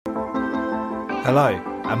Hello,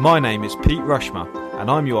 and my name is Pete Rushmer, and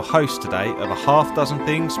I'm your host today of A Half Dozen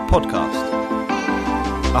Things podcast.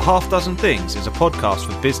 A Half Dozen Things is a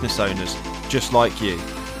podcast for business owners just like you.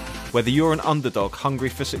 Whether you're an underdog hungry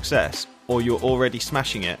for success, or you're already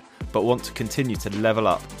smashing it but want to continue to level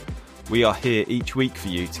up, we are here each week for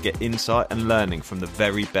you to get insight and learning from the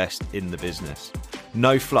very best in the business.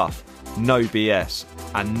 No fluff, no BS,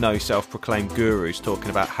 and no self-proclaimed gurus talking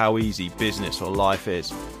about how easy business or life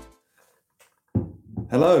is.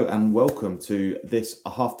 Hello and welcome to this A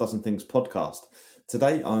Half Dozen Things podcast.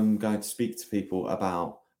 Today I'm going to speak to people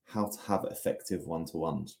about how to have effective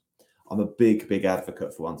one-to-ones. I'm a big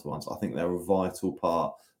advocate for one-to-ones. I think they're a vital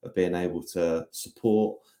part of being able to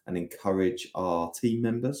support and encourage our team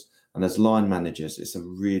members. And as line managers, it's a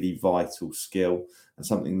really vital skill and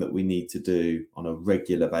something that we need to do on a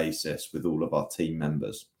regular basis with all of our team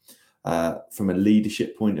members. From a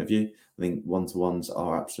leadership point of view, I think one-to-ones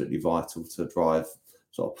are absolutely vital to drive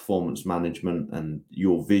sort of performance management and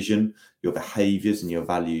your vision, your behaviors and your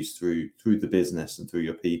values through the business and through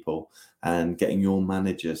your people, and getting your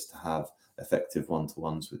managers to have effective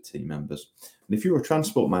one-to-ones with team members. And if you're a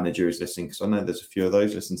transport manager who's listening, because I know there's a few of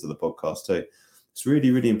those listen to the podcast too, it's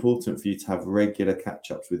really important for you to have regular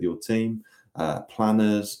catch-ups with your team,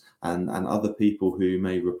 planners and other people who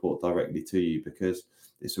may report directly to you, because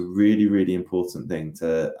it's a really important thing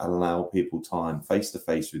to allow people time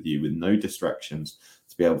face-to-face with you with no distractions,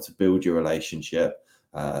 to be able to build your relationship,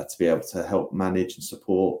 to be able to help manage and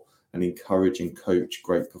support and encourage and coach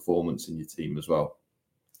great performance in your team as well.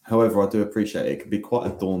 However, I do appreciate it can be quite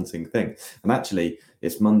a daunting thing. And actually,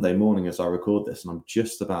 it's Monday morning as I record this, and I'm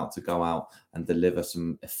just about to go out and deliver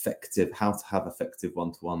some how to have effective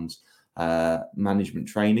one-to-ones management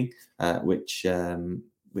training, which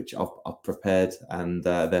I've prepared, and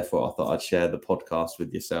therefore I thought I'd share the podcast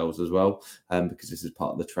with yourselves as well, because this is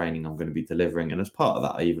part of the training I'm going to be delivering. And as part of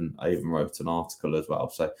that, I even wrote an article as well.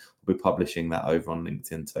 So I'll be publishing that over on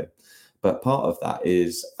LinkedIn too. But part of that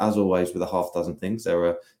is, as always with A Half Dozen Things, there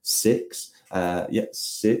are six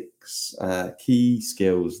key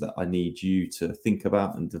skills that I need you to think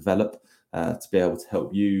about and develop to be able to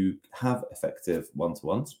help you have effective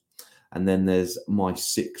one-to-ones. And then there's my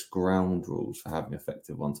 6 ground rules for having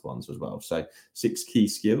effective one-to-ones as well. So 6 key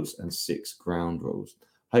skills and 6 ground rules.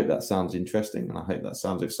 Hope that sounds interesting, and I hope that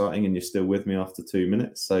sounds exciting, and you're still with me after 2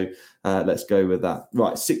 minutes. So let's go with that.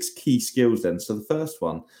 Right, 6 key skills then. So the first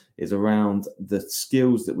one is around the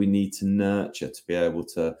skills that we need to nurture to be able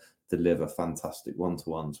to deliver fantastic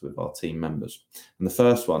one-to-ones with our team members. And the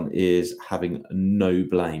first one is having no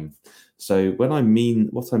blame. So what I mean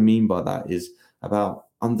by that is about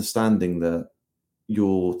understanding that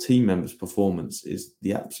your team members' performance is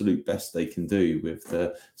the absolute best they can do with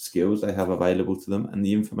the skills they have available to them and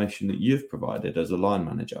the information that you've provided as a line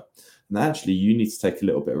manager. And actually, you need to take a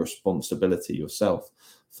little bit of responsibility yourself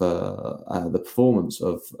for the performance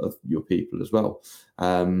of your people as well.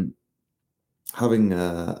 Having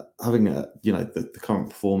the current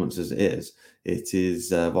performance as it is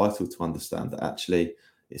vital to understand that actually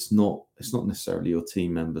it's not necessarily your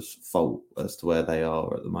team members' fault as to where they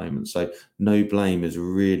are at the moment. So no blame is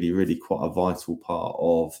really quite a vital part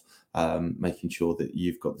of making sure that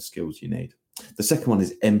you've got the skills you need. The second one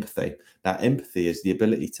is empathy. Now, empathy is the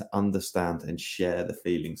ability to understand and share the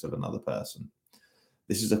feelings of another person.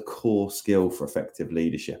 This is a core skill for effective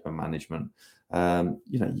leadership and management.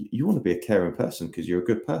 You want to be a caring person because you're a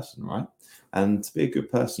good person, right? And to be a good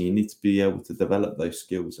person, you need to be able to develop those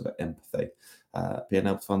skills of empathy. Being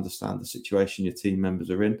able to understand the situation your team members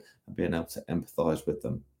are in and being able to empathize with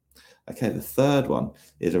them. Okay, the third one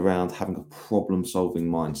is around having a problem-solving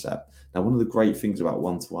mindset. Now, one of the great things about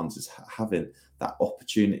one-to-ones is having that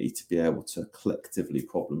opportunity to be able to collectively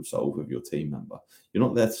problem-solve with your team member. You're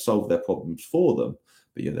not there to solve their problems for them,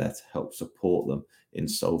 but you're there to help support them in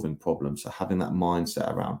solving problems. So having that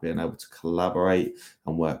mindset around being able to collaborate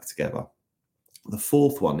and work together. The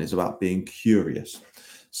fourth one is about being curious.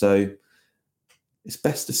 So it's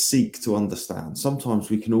best to seek to understand.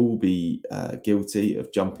 Sometimes we can all be guilty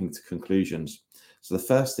of jumping to conclusions. So the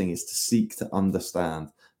first thing is to seek to understand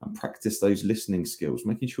and practice those listening skills,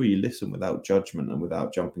 making sure you listen without judgment and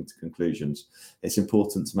without jumping to conclusions. It's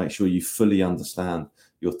important to make sure you fully understand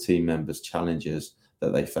your team members' challenges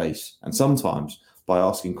that they face. And sometimes by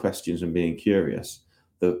asking questions and being curious,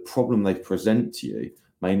 the problem they present to you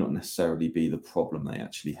may not necessarily be the problem they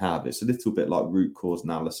actually have. It's a little bit like root cause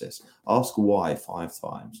analysis. Ask why 5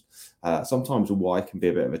 times. Sometimes a why can be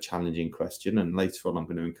a bit of a challenging question, and later on I'm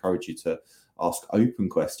going to encourage you to ask open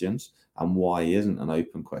questions, and why isn't an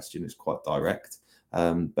open question, it's quite direct.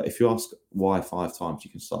 But if you ask why 5 times,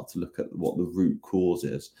 you can start to look at what the root cause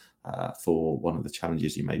is for one of the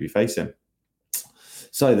challenges you may be facing.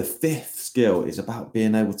 So the 5th skill is about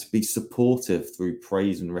being able to be supportive through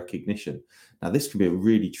praise and recognition. Now, this can be a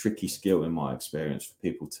really tricky skill in my experience for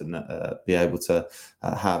people to be able to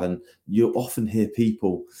have. And you'll often hear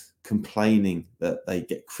people complaining that they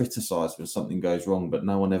get criticized when something goes wrong, but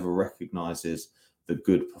no one ever recognizes the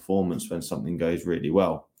good performance when something goes really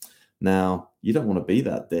well. Now, you don't want to be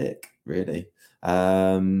that dick, really.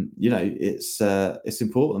 It's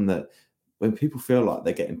important that when people feel like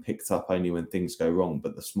they're getting picked up only when things go wrong,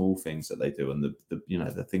 but the small things that they do and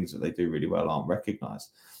the things that they do really well aren't recognized,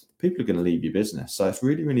 people are going to leave your business. So it's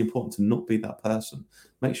really, really important to not be that person.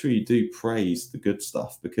 Make sure you do praise the good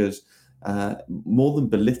stuff, because more than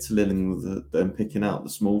belittling and picking out the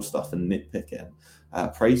small stuff and nitpicking,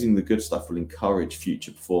 praising the good stuff will encourage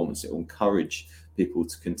future performance. It will encourage people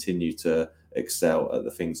to continue to excel at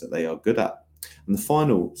the things that they are good at. And the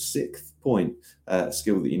final 6th point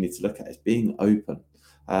skill that you need to look at is being open.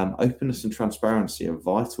 Openness and transparency are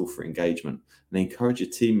vital for engagement, and encourage your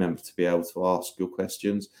team member to be able to ask your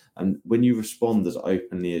questions. And when you respond as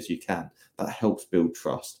openly as you can, that helps build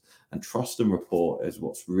trust. And trust and rapport is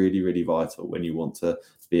what's really, really vital when you want to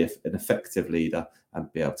be an effective leader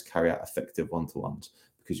and be able to carry out effective one-to-ones,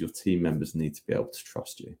 because your team members need to be able to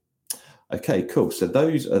trust you. Okay, cool. So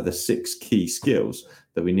those are the 6 key skills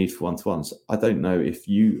that we need for one-to-ones. I don't know if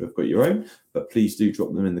you have got your own, but please do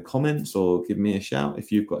drop them in the comments or give me a shout if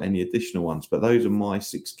you've got any additional ones. But those are my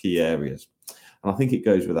 6 key areas. And I think it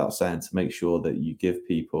goes without saying to make sure that you give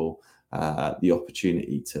people the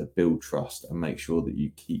opportunity to build trust and make sure that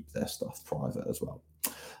you keep their stuff private as well.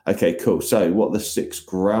 Okay, cool. So what are the 6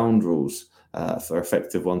 ground rules for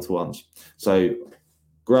effective one-to-ones? So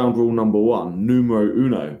ground rule number 1, numero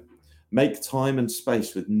uno. Make time and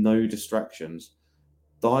space with no distractions.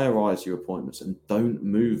 Diarise your appointments and don't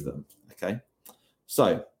move them, okay?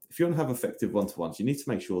 So if you want to have effective one-to-ones, you need to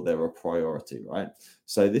make sure they're a priority, right?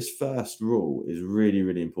 So this first rule is really,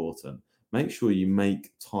 really important. Make sure you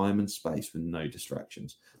make time and space with no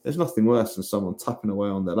distractions. There's nothing worse than someone tapping away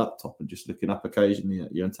on their laptop and just looking up occasionally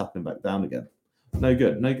at you and tapping back down again. No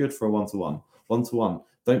good. No good for a one-to-one. One-to-one,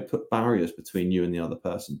 don't put barriers between you and the other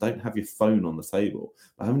person. Don't have your phone on the table.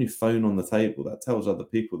 By having your phone on the table, that tells other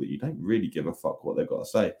people that you don't really give a fuck what they've got to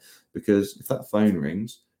say. Because if that phone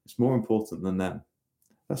rings, it's more important than them.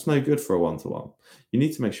 That's no good for a one-to-one. You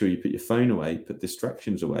need to make sure you put your phone away, put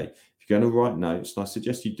distractions away. If you're going to write notes, and I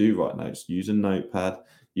suggest you do write notes, use a notepad,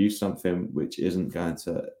 use something which isn't going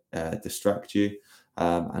to distract you,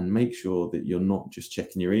 and make sure that you're not just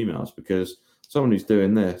checking your emails, because someone who's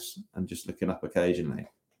doing this and just looking up occasionally,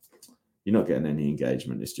 you're not getting any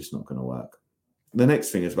engagement. It's just not going to work. The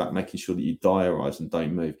next thing is about making sure that you diarise and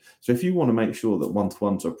don't move. So if you want to make sure that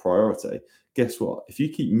one-to-ones are a priority, guess what? If you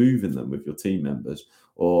keep moving them with your team members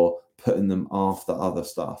or putting them after other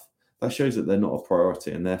stuff, that shows that they're not a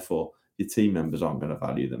priority, and therefore your team members aren't going to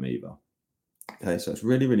value them either. Okay, so it's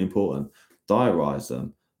really, really important. Diarise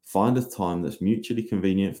them. Find a time that's mutually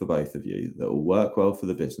convenient for both of you, that will work well for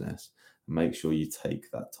the business. Make sure you take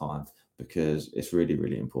that time, because it's really,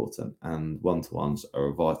 really important. And one-to-ones are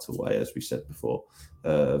a vital way, as we said before,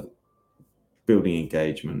 of building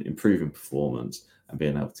engagement, improving performance, and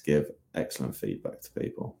being able to give excellent feedback to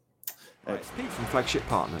people. It's Pete from Flagship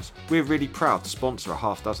Partners. We're really proud to sponsor a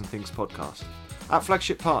Half Dozen Things podcast. At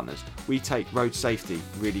Flagship Partners, we take road safety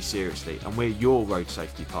really seriously, and we're your road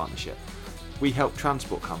safety partnership. We help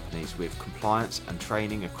transport companies with compliance and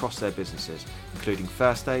training across their businesses, including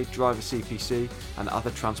first aid, driver CPC, and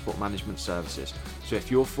other transport management services. So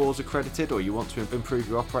if you're FORS accredited or you want to improve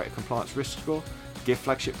your operator compliance risk score, give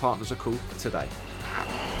Flagship Partners a call today.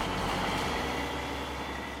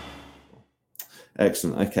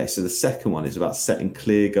 Excellent. Okay, so the second one is about setting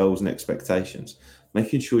clear goals and expectations,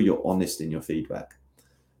 making sure you're honest in your feedback.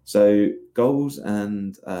 So goals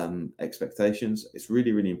and expectations, it's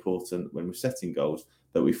really, really important when we're setting goals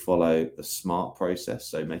that we follow the SMART process.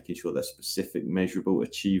 So making sure they're specific, measurable,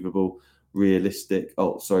 achievable,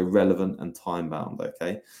 relevant and time bound.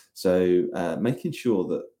 Okay. So making sure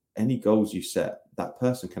that any goals you set, that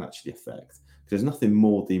person can actually affect. There's nothing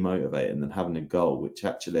more demotivating than having a goal which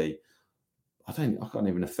actually I can't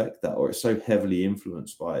even affect that, or it's so heavily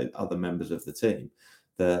influenced by other members of the team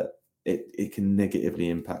that it can negatively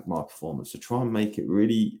impact my performance. So try and make it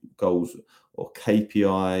really goals or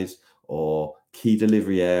KPIs or key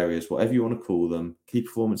delivery areas, whatever you want to call them, key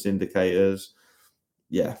performance indicators,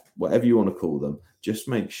 whatever you want to call them. Just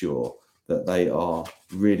make sure that they are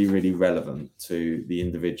really, really relevant to the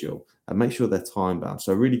individual and make sure they're time bound.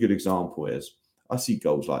 So a really good example is I see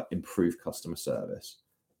goals like improve customer service.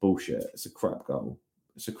 Bullshit. It's a crap goal.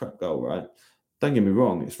 It's a crap goal, right? Don't get me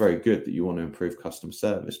wrong. It's very good that you want to improve customer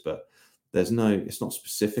service, but it's not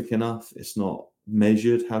specific enough. It's not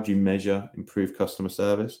measured. How do you measure improve customer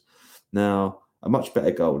service? Now, a much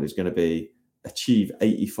better goal is going to be achieve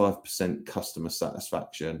 85% customer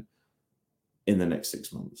satisfaction in the next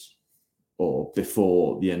 6 months or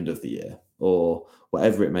before the end of the year or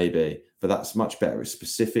whatever it may be. But that's much better. It's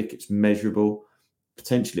specific, it's measurable,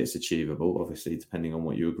 potentially it's achievable, obviously, depending on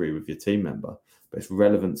what you agree with your team member, but it's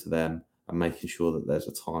relevant to them and making sure that there's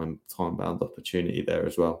a time-bound opportunity there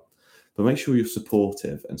as well. But make sure you're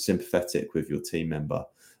supportive and sympathetic with your team member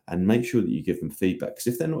and make sure that you give them feedback. Because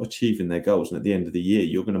if they're not achieving their goals and at the end of the year,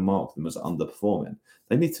 you're going to mark them as underperforming,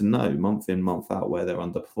 they need to know month in, month out where they're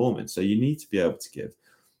underperforming. So you need to be able to give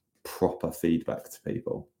proper feedback to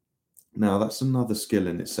people. Now, that's another skill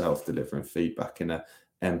in itself, delivering feedback in an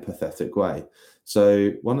empathetic way.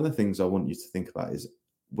 So one of the things I want you to think about is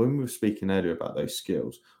when we were speaking earlier about those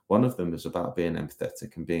skills, one of them is about being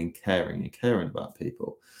empathetic and being caring and caring about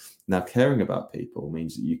people. Now, caring about people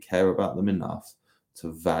means that you care about them enough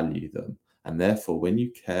to value them. And therefore, when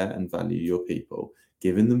you care and value your people,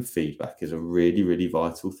 giving them feedback is a really, really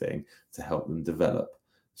vital thing to help them develop.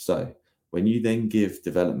 So when you then give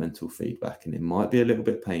developmental feedback, and it might be a little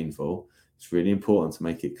bit painful, it's really important to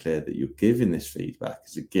make it clear that you're giving this feedback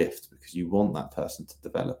as a gift because you want that person to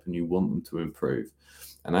develop and you want them to improve.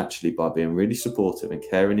 And actually, by being really supportive and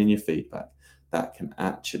caring in your feedback, that can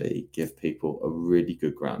actually give people a really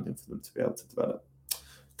good grounding for them to be able to develop.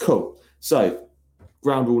 Cool. So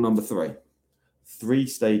ground rule number 3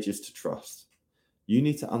 stages to trust. You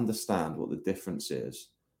need to understand what the difference is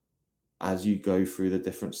as you go through the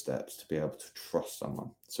different steps to be able to trust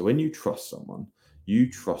someone. So when you trust someone, you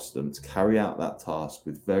trust them to carry out that task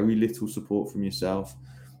with very little support from yourself.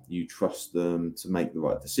 You trust them to make the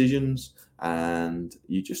right decisions and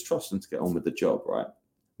you just trust them to get on with the job, right?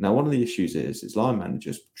 Now, one of the issues is line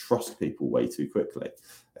managers trust people way too quickly.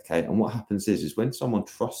 Okay. And what happens is when someone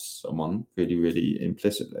trusts someone really, really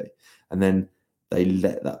implicitly, and then they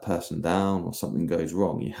let that person down or something goes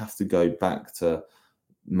wrong, you have to go back to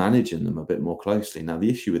managing them a bit more closely. Now, the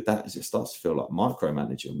issue with that is it starts to feel like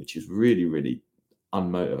micromanaging, which is really, really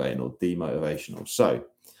unmotivating or demotivational. So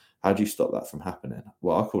how do you stop that from happening?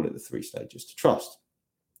 Well, I call it the 3 stages to trust.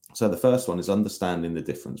 So the first one is understanding the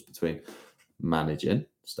difference between managing,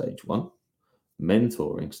 stage 1,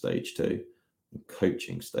 mentoring, stage 2, and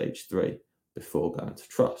coaching, stage 3, before going to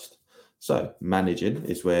trust. So managing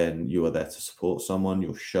is when you are there to support someone,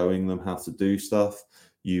 you're showing them how to do stuff,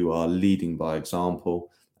 you are leading by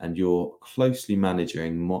example, and you're closely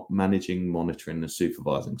managing, monitoring, and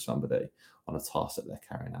supervising somebody on a task that they're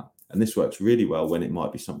carrying out. And this works really well when it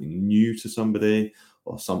might be something new to somebody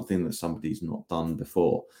or something that somebody's not done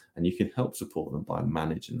before, and you can help support them by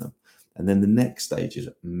managing them. And then the next stage is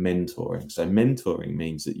mentoring. So mentoring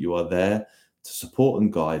means that you are there to support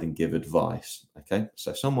and guide and give advice. Okay,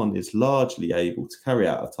 so someone is largely able to carry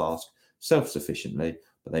out a task self-sufficiently,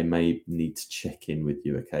 but they may need to check in with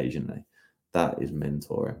you occasionally. That is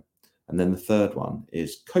mentoring. And then the third one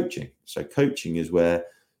is coaching. So coaching is where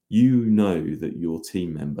you know that your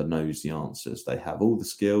team member knows the answers. They have all the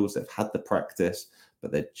skills, they've had the practice,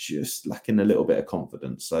 but they're just lacking a little bit of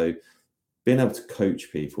confidence. So being able to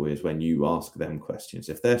coach people is when you ask them questions.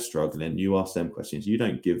 If they're struggling, you ask them questions. You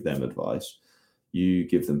don't give them advice. You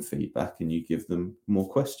give them feedback and you give them more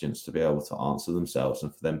questions to be able to answer themselves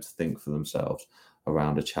and for them to think for themselves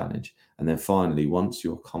around a challenge. And then finally, once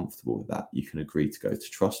you're comfortable with that, you can agree to go to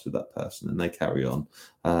trust with that person and they carry on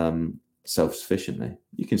self-sufficiently.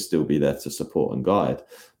 You can still be there to support and guide,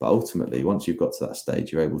 but ultimately, once you've got to that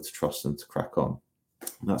stage, you're able to trust them to crack on.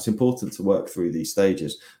 That's important to work through these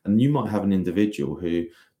stages. And you might have an individual who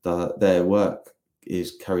their work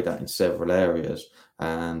is carried out in several areas,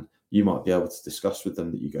 and you might be able to discuss with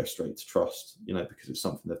them that you go straight to trust, because it's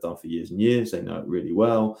something they've done for years and years. They know it really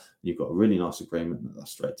well. And you've got a really nice agreement that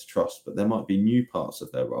that's straight to trust. But there might be new parts of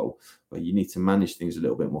their role where you need to manage things a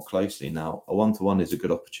little bit more closely. Now, a one-to-one is a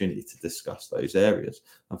good opportunity to discuss those areas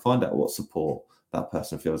and find out what support that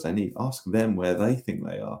person feels they need. Ask them where they think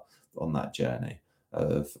they are on that journey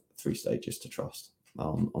of 3 stages to trust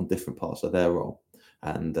on different parts of their role.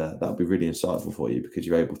 And that'll be really insightful for you because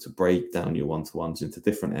you're able to break down your one-to-ones into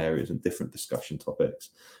different areas and different discussion topics,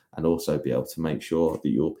 and also be able to make sure that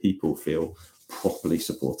your people feel properly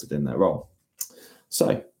supported in their role.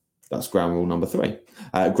 So that's ground rule number 3.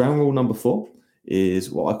 Ground rule number 4 is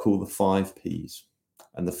what I call the 5 Ps.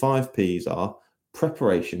 And the 5 Ps are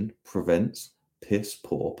preparation prevents piss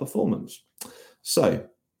poor performance. So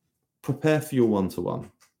prepare for your one-to-one.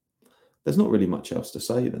 There's not really much else to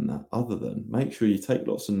say than that, other than make sure you take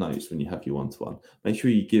lots of notes when you have your one-to-one. Make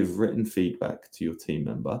sure you give written feedback to your team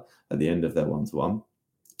member at the end of their one-to-one.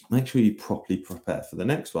 Make sure you properly prepare for the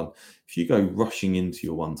next one. If you go rushing into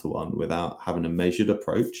your one-to-one without having a measured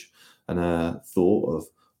approach and a thought of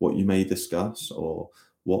what you may discuss or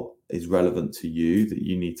what is relevant to you that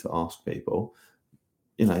you need to ask people,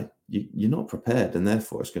 you're not prepared, and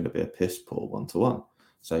therefore it's going to be a piss poor one-to-one.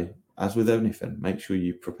 So as with anything, make sure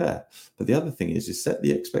you prepare. But the other thing is set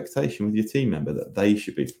the expectation with your team member that they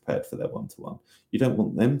should be prepared for their one-to-one. You don't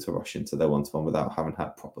want them to rush into their one-to-one without having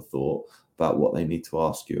had proper thought about what they need to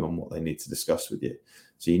ask you and what they need to discuss with you.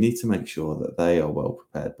 So you need to make sure that they are well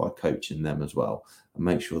prepared by coaching them as well, and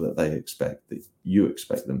make sure that you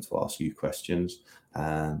expect them to ask you questions,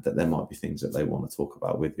 and that there might be things that they want to talk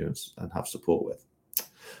about with you and have support with.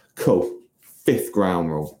 Cool. 5th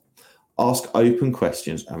ground rule. Ask open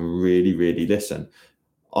questions and really, really listen.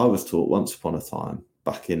 I was taught once upon a time,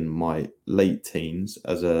 back in my late teens,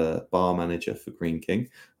 as a bar manager for Green King.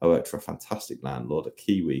 I worked for a fantastic landlord, a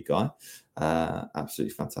Kiwi guy,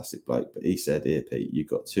 absolutely fantastic bloke. But he said, "Here, Pete, you've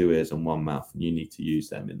got 2 ears and 1 mouth, and you need to use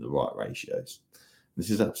them in the right ratios."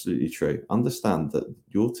 This is absolutely true. Understand that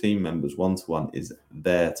your team members' one-to-one is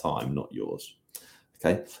their time, not yours.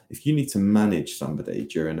 Okay, if you need to manage somebody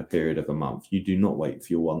during a period of a month, you do not wait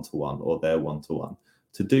for your one-to-one or their one-to-one.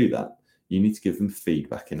 To do that, you need to give them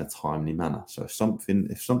feedback in a timely manner. So if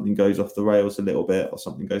something goes off the rails a little bit or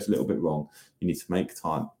something goes a little bit wrong, you need to make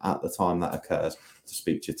time at the time that occurs to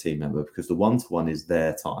speak to your team member, because the one-to-one is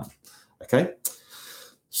their time. Okay,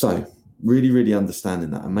 so really, really understanding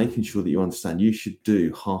that and making sure that you understand you should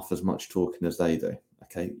do half as much talking as they do.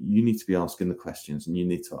 Okay, you need to be asking the questions, and you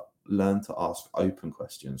need to learn to ask open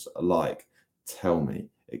questions like, tell me,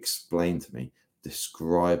 explain to me,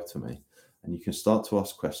 describe to me. And you can start to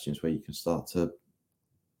ask questions where you can start to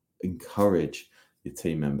encourage your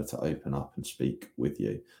team member to open up and speak with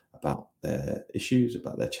you about their issues,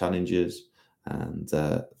 about their challenges, and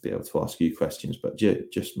be able to ask you questions. But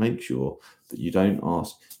just make sure that you don't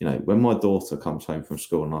ask, when my daughter comes home from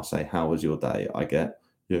school and I say, "How was your day?" I get,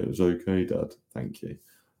 "Yeah, it was okay, Dad, thank you."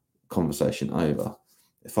 Conversation over.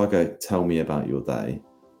 If I go, "Tell me about your day,"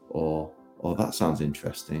 or "Oh, that sounds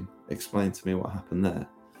interesting, explain to me what happened there,"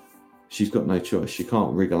 she's got no choice. She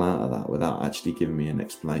can't wriggle out of that without actually giving me an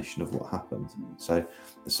explanation of what happened. So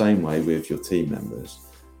the same way with your team members,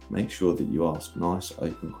 make sure that you ask nice,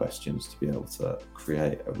 open questions to be able to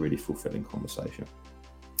create a really fulfilling conversation.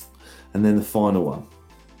 And then the final one,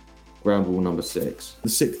 ground rule number 6. The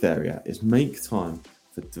 6th area is make time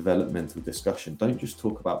for developmental discussion. Don't just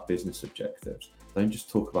talk about business objectives. Don't just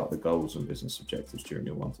talk about the goals and business objectives during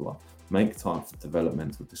your one-to-one. Make time for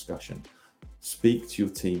developmental discussion. Speak to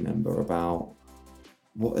your team member about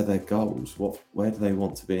what are their goals, where do they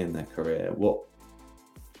want to be in their career, what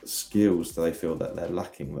skills do they feel that they're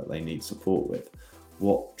lacking that they need support with,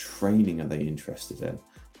 what training are they interested in,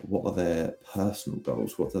 what are their personal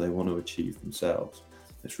goals, what do they want to achieve themselves.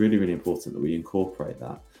 It's really, really important that we incorporate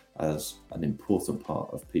that as an important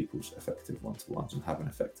part of people's effective one-to-ones and having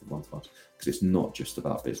effective one-to-ones, because it's not just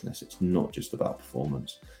about business, it's not just about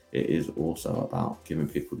performance, it is also about giving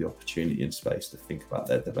people the opportunity and space to think about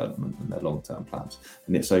their development and their long-term plans.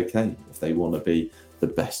 And it's okay if they want to be the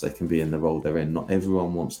best they can be in the role they're in. Not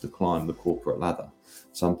everyone wants to climb the corporate ladder.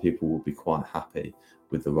 Some people will be quite happy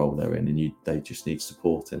with the role they're in, and they just need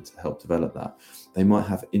support and to help develop that. They might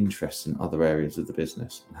have interests in other areas of the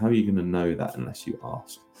business. And how are you going to know that unless you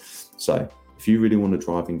ask? So if you really want to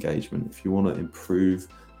drive engagement, if you want to improve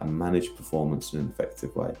and manage performance in an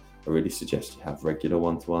effective way, I really suggest you have regular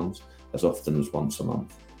one-to-ones as often as once a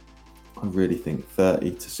month. I really think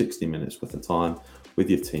 30 to 60 minutes worth of time with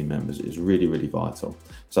your team members is really, really vital.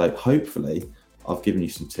 So hopefully I've given you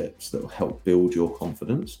some tips that will help build your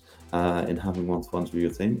confidence in having one-to-ones with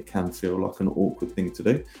your team. It can feel like an awkward thing to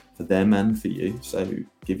do for them and for you. So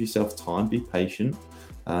give yourself time, be patient,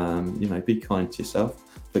 be kind to yourself,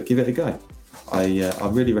 but give it a go. I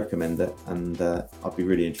really recommend it, and I'd be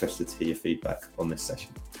really interested to hear your feedback on this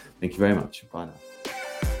session. Thank you very much. Bye now.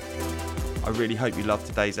 I really hope you loved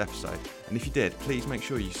today's episode, and if you did, please make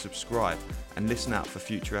sure you subscribe and listen out for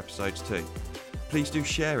future episodes too. Please do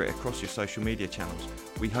share it across your social media channels.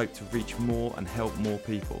 We hope to reach more and help more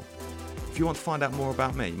people. If you want to find out more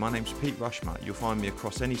about me, my name's Pete Rushmer. You'll find me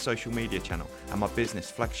across any social media channel and my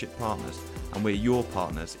business Flagship Partners, and we're your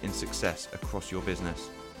partners in success across your business.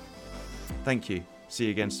 Thank you. See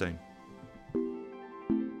you again soon.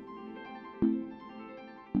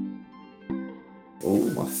 Oh,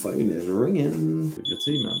 my phone is ringing with your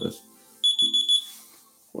team members.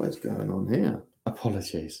 What is going on here?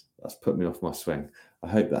 Apologies. That's put me off my swing. I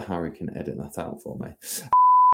hope that Harry can edit that out for me.